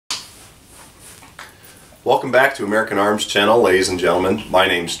Welcome back to American Arms Channel, ladies and gentlemen. My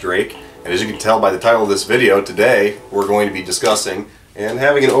name's Drake, and as you can tell by the title of this video, today we're going to be discussing and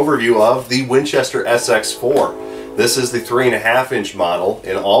having an overview of the Winchester SX4. This is the 3.5-inch model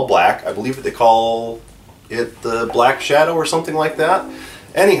in all black. I believe that they call it the Black Shadow or something like that.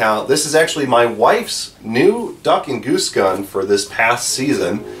 Anyhow, this is actually my wife's new duck and goose gun for this past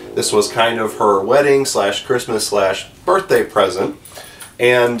season. This was kind of her wedding slash Christmas slash birthday present.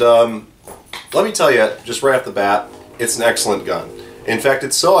 And let me tell you, just right off the bat, it's an excellent gun. In fact,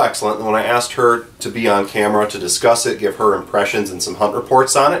 it's so excellent that when I asked her to be on camera to discuss it, give her impressions and some hunt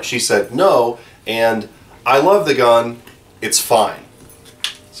reports on it, she said no, and I love the gun, it's fine.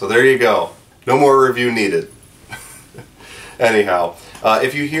 So there you go. No more review needed. Anyhow,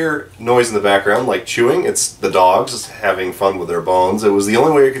 if you hear noise in the background, like chewing, it's the dogs having fun with their bones. It was the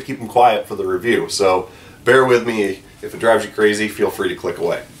only way I could keep them quiet for the review, so bear with me. If it drives you crazy, feel free to click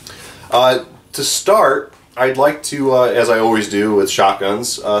away. To start, I'd like to, as I always do with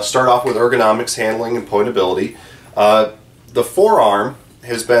shotguns, start off with ergonomics, handling, and pointability. The forearm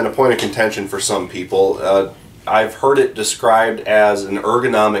has been a point of contention for some people. I've heard it described as an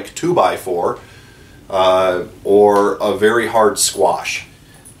ergonomic 2x4 or a very hard squash.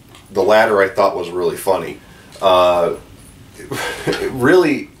 The latter I thought was really funny.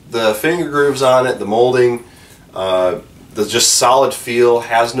 Really, the finger grooves on it, the molding, the just solid feel,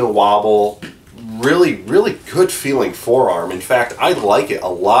 has no wobble, really good feeling forearm. In fact, I like it a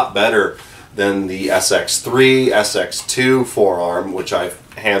lot better than the SX3, SX2 forearm, which I've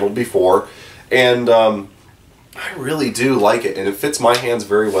handled before, and I really do like it, and it fits my hands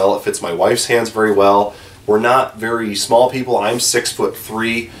very well. It fits my wife's hands very well. We're not very small people. I'm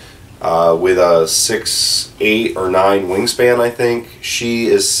 6'3", with a 6'8" or 9" wingspan, I think. She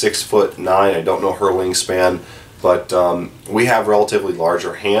is 6'9". I don't know her wingspan, but we have relatively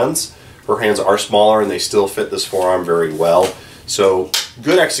larger hands. Her hands are smaller and they still fit this forearm very well. So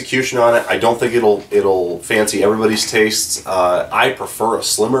good execution on it. I don't think it'll fancy everybody's tastes. I prefer a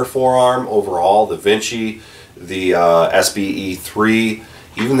slimmer forearm overall. The Vinci, the SBE3,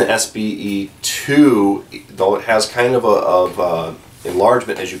 even the SBE2, though it has kind of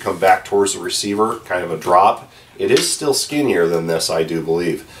enlargement as you come back towards the receiver, kind of a drop, it is still skinnier than this, I do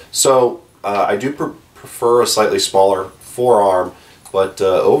believe. So I do prefer a slightly smaller forearm, but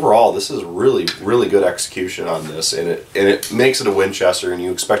overall this is really good execution on this, and it makes it a Winchester, and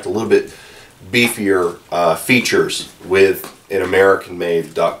you expect a little bit beefier features with an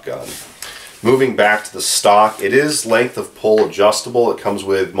American-made duck gun. Moving back to the stock, it is length of pull adjustable. It comes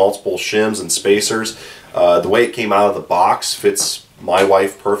with multiple shims and spacers. The way it came out of the box fits my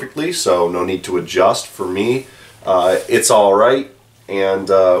wife perfectly, so no need to adjust. For me, it's alright, and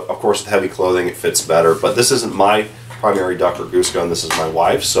of course with heavy clothing it fits better, but this isn't my primary duck or goose gun. This is my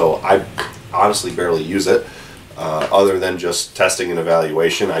wife's, so I honestly barely use it, other than just testing and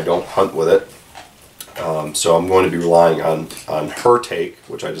evaluation. I don't hunt with it. So I'm going to be relying on her take,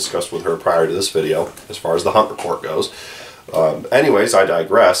 which I discussed with her prior to this video, as far as the hunt report goes. Anyways, I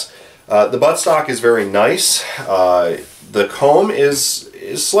digress. The buttstock is very nice. The comb is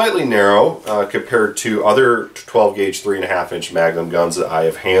slightly narrow compared to other 12-gauge 3.5-inch Magnum guns that I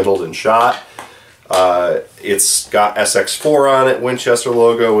have handled and shot. It's got SX4 on it, Winchester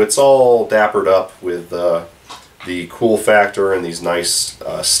logo. It's all dappered up with the cool factor and these nice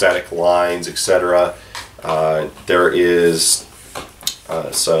static lines, etc. There is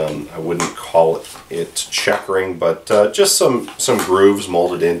some, I wouldn't call it checkering, but just some grooves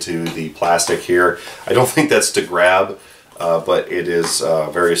molded into the plastic here. I don't think that's to grab, but it is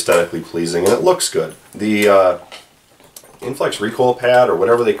very aesthetically pleasing, and it looks good. The Inflex recoil pad, or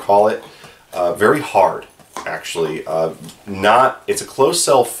whatever they call it, very hard, actually. It's a closed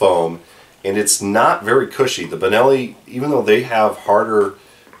cell foam, and it's not very cushy. The Benelli, even though they have harder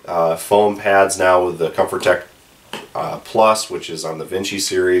foam pads now with the ComfortTech Plus, which is on the Vinci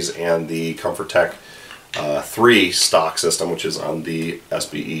series, and the ComfortTech 3 stock system, which is on the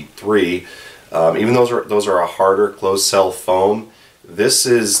SBE3, even those are a harder closed cell foam. This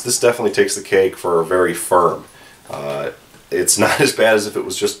definitely takes the cake for very firm. It's not as bad as if it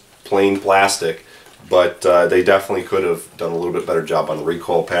was just plain plastic, but they definitely could have done a little bit better job on the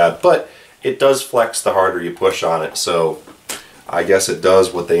recoil pad. But it does flex the harder you push on it, so I guess it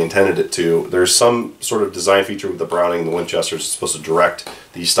does what they intended it to. There's some sort of design feature with the Browning and the Winchester is supposed to direct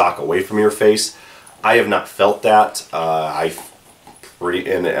the stock away from your face. I have not felt that. On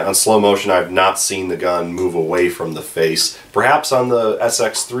slow motion, I've not seen the gun move away from the face. Perhaps on the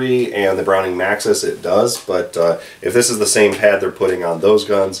SX3 and the Browning Maxus it does, but if this is the same pad they're putting on those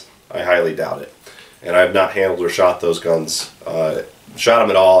guns, I highly doubt it. And I have not handled or shot those guns shot them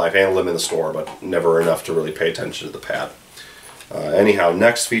at all. I've handled them in the store, but never enough to really pay attention to the pad. Anyhow,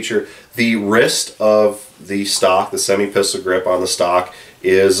 next feature, the wrist of the stock, the semi-pistol grip on the stock,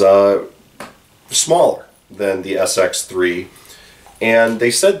 is smaller than the SX3. And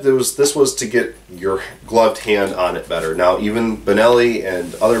they said this was to get your gloved hand on it better. Now, even Benelli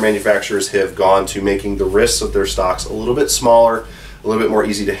and other manufacturers have gone to making the wrists of their stocks a little bit smaller, a little bit more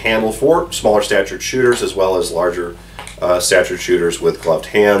easy to handle for smaller statured shooters as well as larger statured shooters with gloved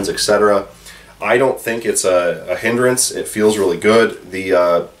hands, etc. I don't think it's a hindrance. It feels really good.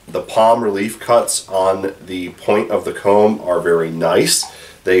 The palm relief cuts on the point of the comb are very nice.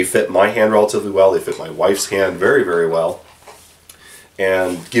 They fit my hand relatively well. They fit my wife's hand very, very well,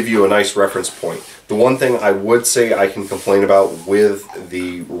 and give you a nice reference point. The one thing I would say I can complain about with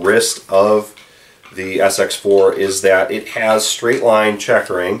the wrist of the SX4 is that it has straight line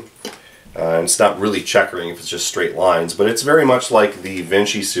checkering. And it's not really checkering if it's just straight lines, but it's very much like the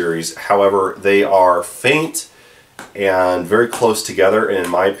Vinci series. However, they are faint and very close together, and in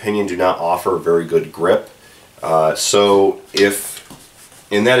my opinion do not offer very good grip. And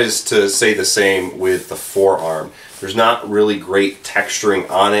that is to say the same with the forearm. There's not really great texturing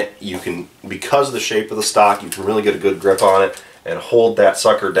on it. You can, because of the shape of the stock, you can really get a good grip on it and hold that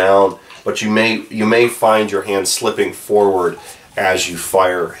sucker down, but you may find your hand slipping forward as you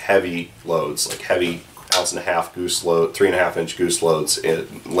fire heavy loads, like heavy 1.5 ounce goose load, 3.5 inch goose loads in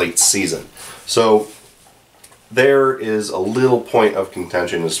late season. So there is a little point of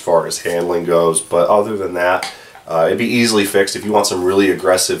contention as far as handling goes, but other than that, it'd be easily fixed. If you want some really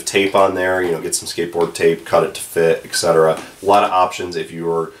aggressive tape on there, you know, get some skateboard tape, cut it to fit, etc. A lot of options. If you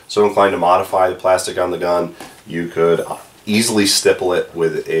were so inclined to modify the plastic on the gun, you could easily stipple it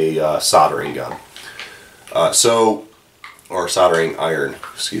with a soldering gun. Or soldering iron,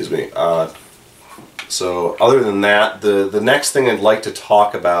 excuse me. So other than that, the next thing I'd like to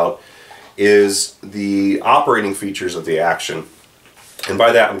talk about is the operating features of the Action. And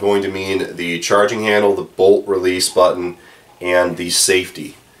by that I'm going to mean the charging handle, the bolt release button, and the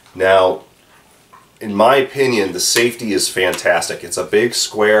safety. Now, in my opinion, the safety is fantastic. It's a big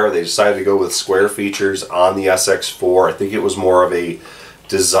square. They decided to go with square features on the SX4. I think it was more of a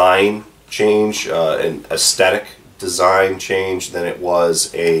design change, an aesthetic design change than it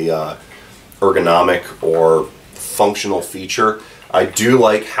was a ergonomic or functional feature. I do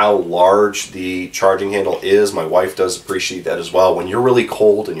like how large the charging handle is. My wife does appreciate that as well. When you're really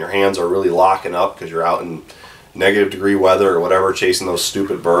cold and your hands are really locking up because you're out in -degree weather or whatever chasing those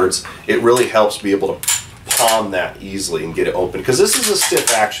stupid birds, it really helps be able to palm that easily and get it open, because this is a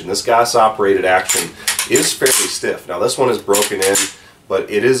stiff action. This gas operated Action is fairly stiff. Now this one is broken in, but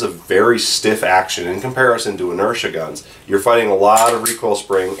it is a very stiff action in comparison to inertia guns. You're fighting a lot of recoil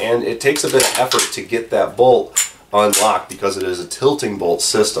spring, and it takes a bit of effort to get that bolt unlocked because it is a tilting bolt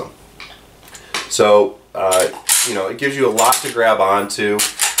system. So, you know, it gives you a lot to grab onto.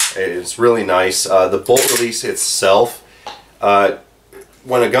 It's really nice. The bolt release itself,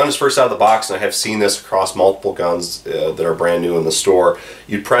 when a gun is first out of the box, and I have seen this across multiple guns that are brand new in the store,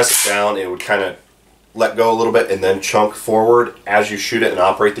 you'd press it down and it would kind of let go a little bit and then chunk forward. As you shoot it and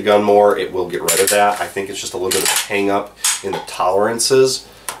operate the gun more, it will get rid of that. I think it's just a little bit of a hang up in the tolerances.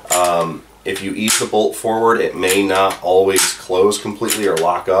 If you ease the bolt forward, it may not always close completely or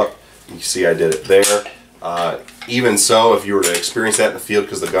lock up. You see I did it there. Even so, if you were to experience that in the field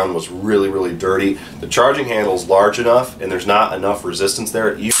because the gun was really, really dirty, the charging handle is large enough and there's not enough resistance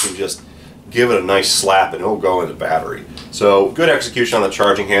there, you can just give it a nice slap and it'll go into battery. So good execution on the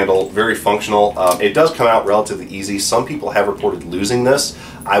charging handle, very functional. It does come out relatively easy. Some people have reported losing this.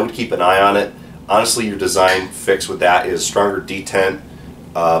 I would keep an eye on it. Honestly, your design fix with that is stronger detent,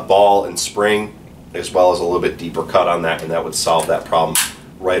 ball and spring, as well as a little bit deeper cut on that, and that would solve that problem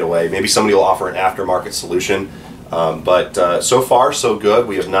right away. Maybe somebody will offer an aftermarket solution, but so far so good.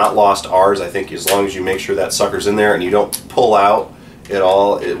 We have not lost ours. I think as long as you make sure that sucker's in there and you don't pull out at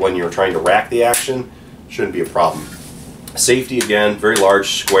all when you're trying to rack the action, shouldn't be a problem. Safety, again, very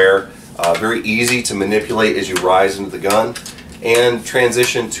large square, very easy to manipulate as you rise into the gun and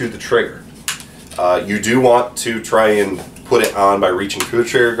transition to the trigger. You do want to try and put it on by reaching through the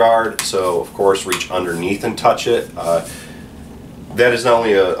trigger guard, so of course reach underneath and touch it. That is not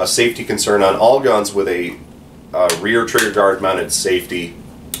only a safety concern on all guns with a rear trigger guard mounted safety,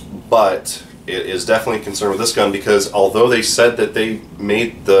 but it is definitely a concern with this gun because although they said that they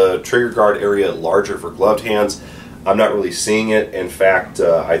made the trigger guard area larger for gloved hands, I'm not really seeing it. In fact,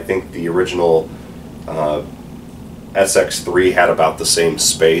 I think the original SX3 had about the same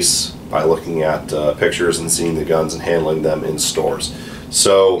space by looking at pictures and seeing the guns and handling them in stores.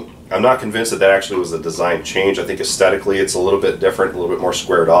 So I'm not convinced that that actually was a design change. I think aesthetically it's a little bit different, a little bit more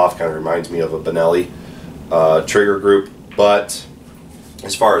squared off, kind of reminds me of a Benelli trigger group, but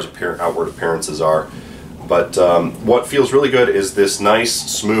as far as outward appearances are. But what feels really good is this nice,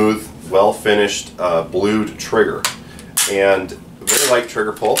 smooth, well-finished blued trigger. And very light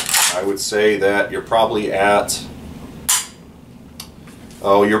trigger pull. I would say that you're probably at,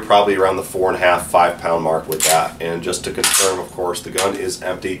 you're probably around the 4.5, 5 pound mark with that. And just to confirm, of course, the gun is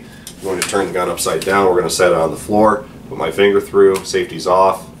empty. I'm going to turn the gun upside down. We're going to set it on the floor, put my finger through, safety's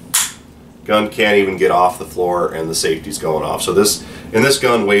off. Gun can't even get off the floor and the safety's going off. So this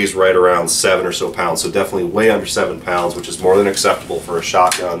gun weighs right around 7 or so pounds, so definitely way under 7 pounds, which is more than acceptable for a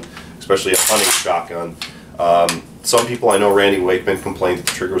shotgun, especially a hunting shotgun. Some people, I know Randy Wakeman complained that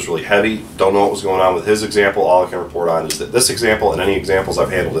the trigger was really heavy. Don't know what was going on with his example. All I can report on is that this example and any examples I've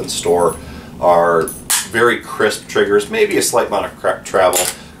handled in store are very crisp triggers, maybe a slight amount of travel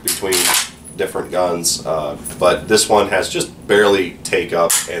between different guns, but this one has just barely take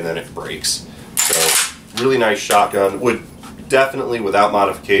up and then it breaks. So really nice shotgun. Would definitely, without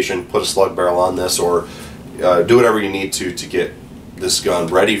modification, put a slug barrel on this, or do whatever you need to get this gun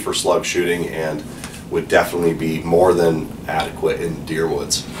ready for slug shooting, and would definitely be more than adequate in deer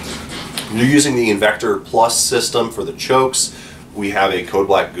woods. You're using the Invector Plus system for the chokes. We have a Code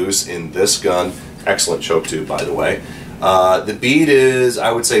Black Goose in this gun. Excellent choke tube, by the way. The bead is,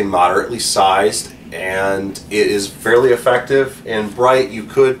 I would say, moderately sized, and it is fairly effective and bright. You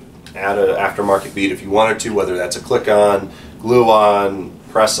could add an aftermarket bead if you wanted to, whether that's a click-on, glue-on,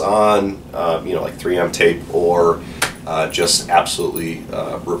 press-on, you know, like 3M tape, or just absolutely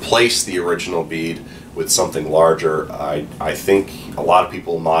replace the original bead with something larger. I think a lot of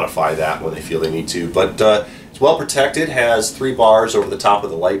people modify that when they feel they need to, but it's well protected, has 3 bars over the top of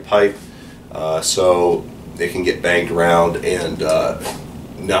the light pipe, so they can get banged around and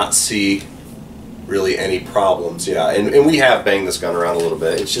not see really any problems. Yeah, and we have banged this gun around a little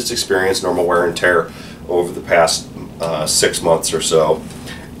bit. It's just experience, normal wear and tear over the past 6 months or so,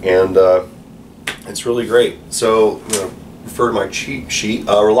 and it's really great. So, you know, refer to my cheat sheet.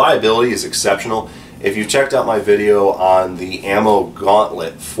 Reliability is exceptional. If you checked out my video on the ammo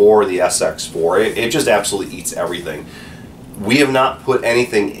gauntlet for the SX4, it just absolutely eats everything. We have not put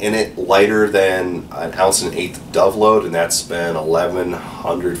anything in it lighter than 1 1/8 ounce dove load, and that's been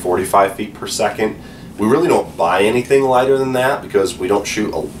 1,145 feet per second. We really don't buy anything lighter than that because we don't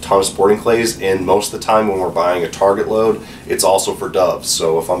shoot a ton of sporting clays, and most of the time when we're buying a target load, it's also for doves.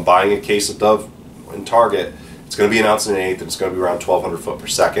 So if I'm buying a case of dove in target, it's going to be 1 1/8 ounce, and it's going to be around 1,200 foot per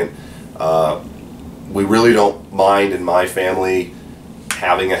second. We really don't mind in my family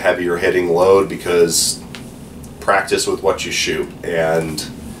having a heavier hitting load because practice with what you shoot, and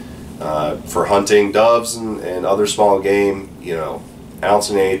for hunting doves and other small game, you know, 1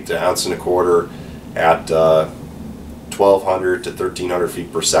 1/8 to 1 1/4 ounce at 1,200 to 1,300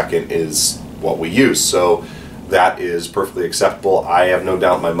 feet per second is what we use. So that is perfectly acceptable. I have no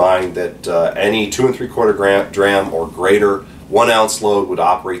doubt in my mind that any 2 3/4 dram or greater 1 ounce load would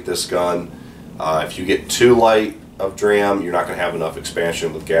operate this gun. If you get too light of dram, you're not going to have enough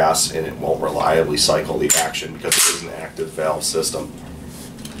expansion with gas, and it won't reliably cycle the action because it is an active valve system.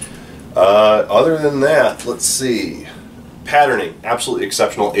 Other than that, let's see. Patterning, absolutely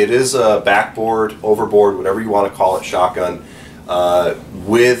exceptional. It is a backboard, overboard, whatever you want to call it, shotgun.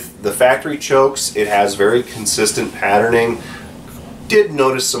 With the factory chokes, it has very consistent patterning. Did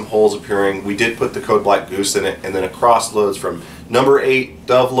notice some holes appearing. We did put the Code Black Goose in it, and then across loads from number 8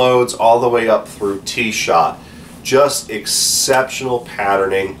 dove loads all the way up through T-shot. Just exceptional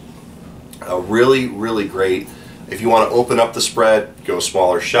patterning. Really, really great. If you want to open up the spread, go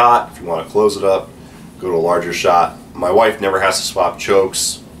smaller shot. If you want to close it up, go to a larger shot. My wife never has to swap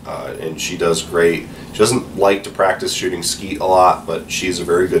chokes, and she does great. She doesn't like to practice shooting skeet a lot, but she's a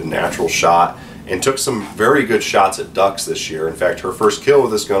very good natural shot and took some very good shots at ducks this year. In fact, her first kill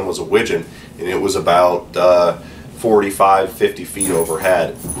with this gun was a widgeon, and it was about 45, 50 feet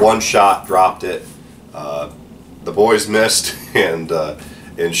overhead. One shot dropped it. The boys missed, and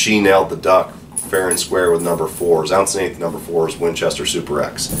she nailed the duck fair and square with number 4s, 1 1/8 ounce number 4s, Winchester Super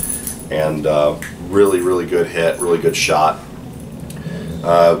X, and really, really good hit, really good shot.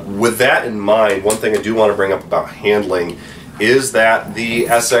 With that in mind, one thing I do want to bring up about handling is that the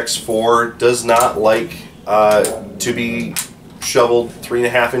SX4 does not like to be shoveled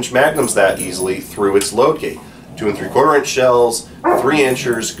 3.5 inch magnums that easily through its load gate. 2 3/4 inch shells, 3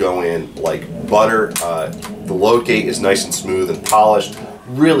 inchers go in like butter. The load gate is nice and smooth and polished,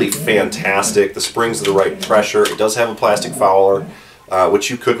 really fantastic. The springs are the right pressure. It does have a plastic fowler, which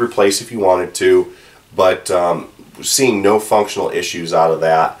you could replace if you wanted to, but seeing no functional issues out of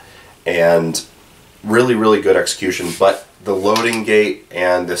that. and really, really good execution. But the loading gate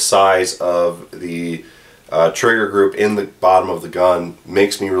and the size of the trigger group in the bottom of the gun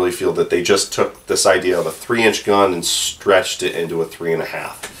makes me really feel that they just took this idea of a 3-inch gun and stretched it into a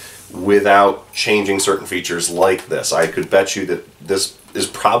 3.5 without changing certain features like this. I could bet you that this is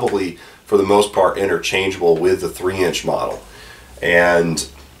probably, for the most part, interchangeable with the 3-inch model. And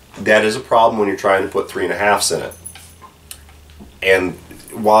that is a problem when you're trying to put 3.5s in it. And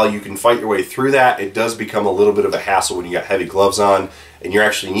while you can fight your way through that, it does become a little bit of a hassle when you got heavy gloves on and you're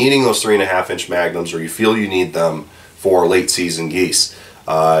actually needing those 3.5-inch magnums, or you feel you need them for late season geese.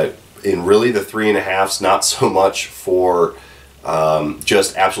 And really the 3.5s, not so much for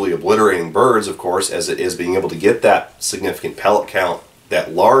just absolutely obliterating birds, of course, as it is being able to get that significant pellet count,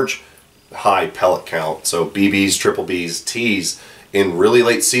 that large high pellet count. So BBs, triple Bs, Ts in really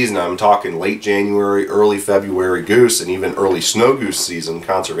late season. I'm talking late January, early February goose, and even early snow goose season,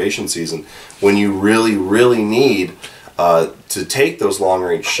 conservation season, when you really, really need to take those long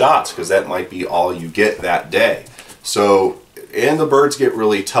range shots, because that might be all you get that day. So, and the birds get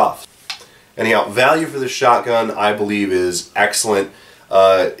really tough. Anyhow, value for this shotgun, I believe, is excellent.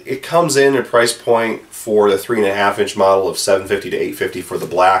 It comes in a price point for the 3.5-inch model of $750 to $850 for the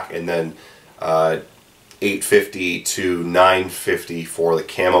black, and then $850 to $950 for the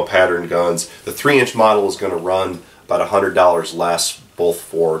camo pattern guns. The 3-inch model is going to run about $100 less, both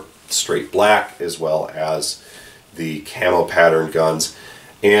for straight black as well as the camo pattern guns.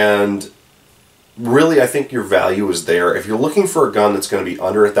 And really, I think your value is there. If you're looking for a gun that's going to be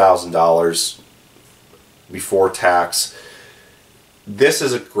under $1,000 before tax, this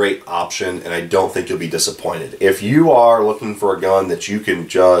is a great option, and I don't think you'll be disappointed. If you are looking for a gun that you can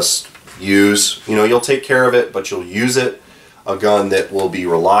just use, you know, you'll take care of it, but you'll use it, a gun that will be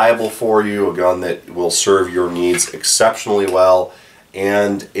reliable for you, a gun that will serve your needs exceptionally well,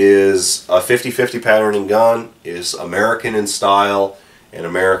 and is a 50-50 patterning gun, is American in style and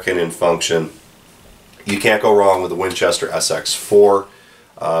American in function, you can't go wrong with the Winchester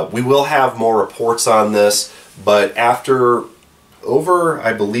SX4. We will have more reports on this, but after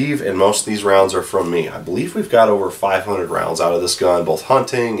I believe, and most of these rounds are from me, I believe we've got over 500 rounds out of this gun, both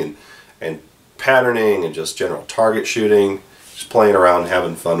hunting and patterning and just general target shooting, just playing around and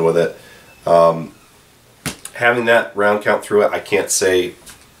having fun with it. Having that round count through it, I can't say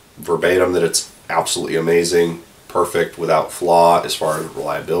verbatim that it's absolutely amazing, perfect, without flaw as far as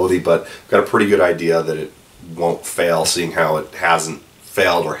reliability, but I've got a pretty good idea that it won't fail, seeing how it hasn't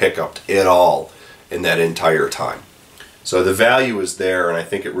failed or hiccuped at all in that entire time. So the value is there, and I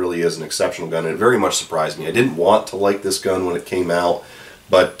think it really is an exceptional gun, and it very much surprised me. I didn't want to like this gun when it came out,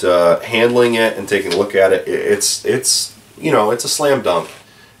 but handling it and taking a look at it, it's you know, it's a slam dunk.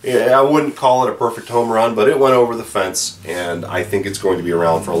 I wouldn't call it a perfect home run, but it went over the fence, and I think it's going to be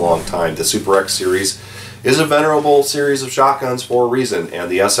around for a long time. The Super X series is a venerable series of shotguns for a reason, and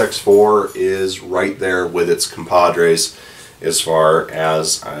the SX4 is right there with its compadres as far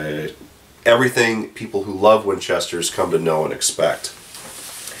as everything people who love Winchesters come to know and expect.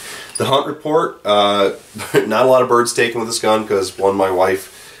 The hunt report, not a lot of birds taken with this gun, because one, my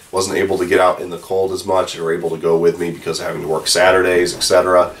wife wasn't able to get out in the cold as much, or able to go with me because of having to work Saturdays,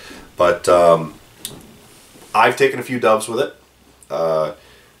 etc. But I've taken a few doves with it.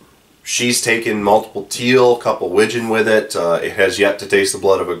 She's taken multiple teal, a couple widgeon with it. It has yet to taste the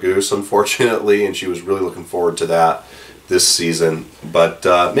blood of a goose, unfortunately, and she was really looking forward to that this season. But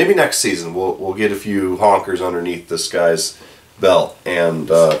maybe next season we'll get a few honkers underneath this guy's belt. And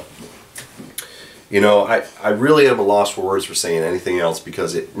you know, I really am a loss for words for saying anything else,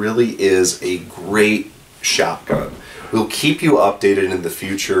 because it really is a great shotgun. We'll keep you updated in the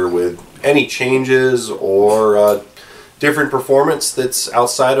future with any changes or different performance that's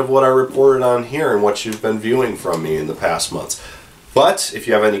outside of what I reported on here and what you've been viewing from me in the past months. But if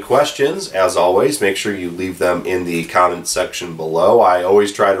you have any questions, as always, make sure you leave them in the comment section below. I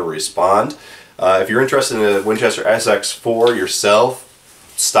always try to respond. If you're interested in a Winchester SX4 yourself,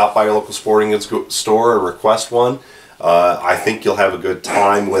 stop by your local sporting goods store and request one. I think you'll have a good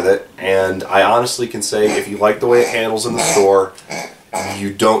time with it, and I honestly can say, if you like the way it handles in the store,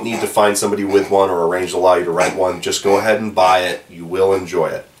 you don't need to find somebody with one or arrange to allow you to rent one. Just go ahead and buy it. You will enjoy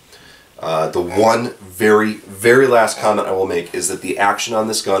it. The one very, very last comment I will make is that the action on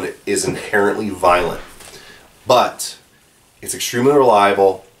this gun is inherently violent, but it's extremely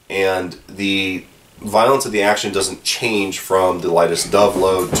reliable, and the violence of the action doesn't change from the lightest dove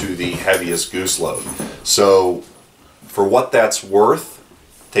load to the heaviest goose load. So for what that's worth,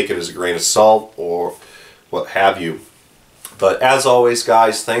 take it as a grain of salt or what have you. But as always,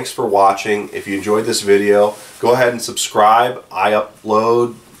 guys, thanks for watching. If you enjoyed this video, go ahead and subscribe. I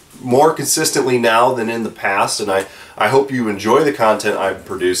upload more consistently now than in the past, and I hope you enjoy the content I'm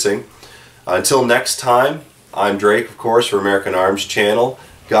producing. Until next time, I'm Drake, of course, for American Arms Channel.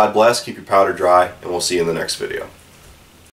 God bless, keep your powder dry, and we'll see you in the next video.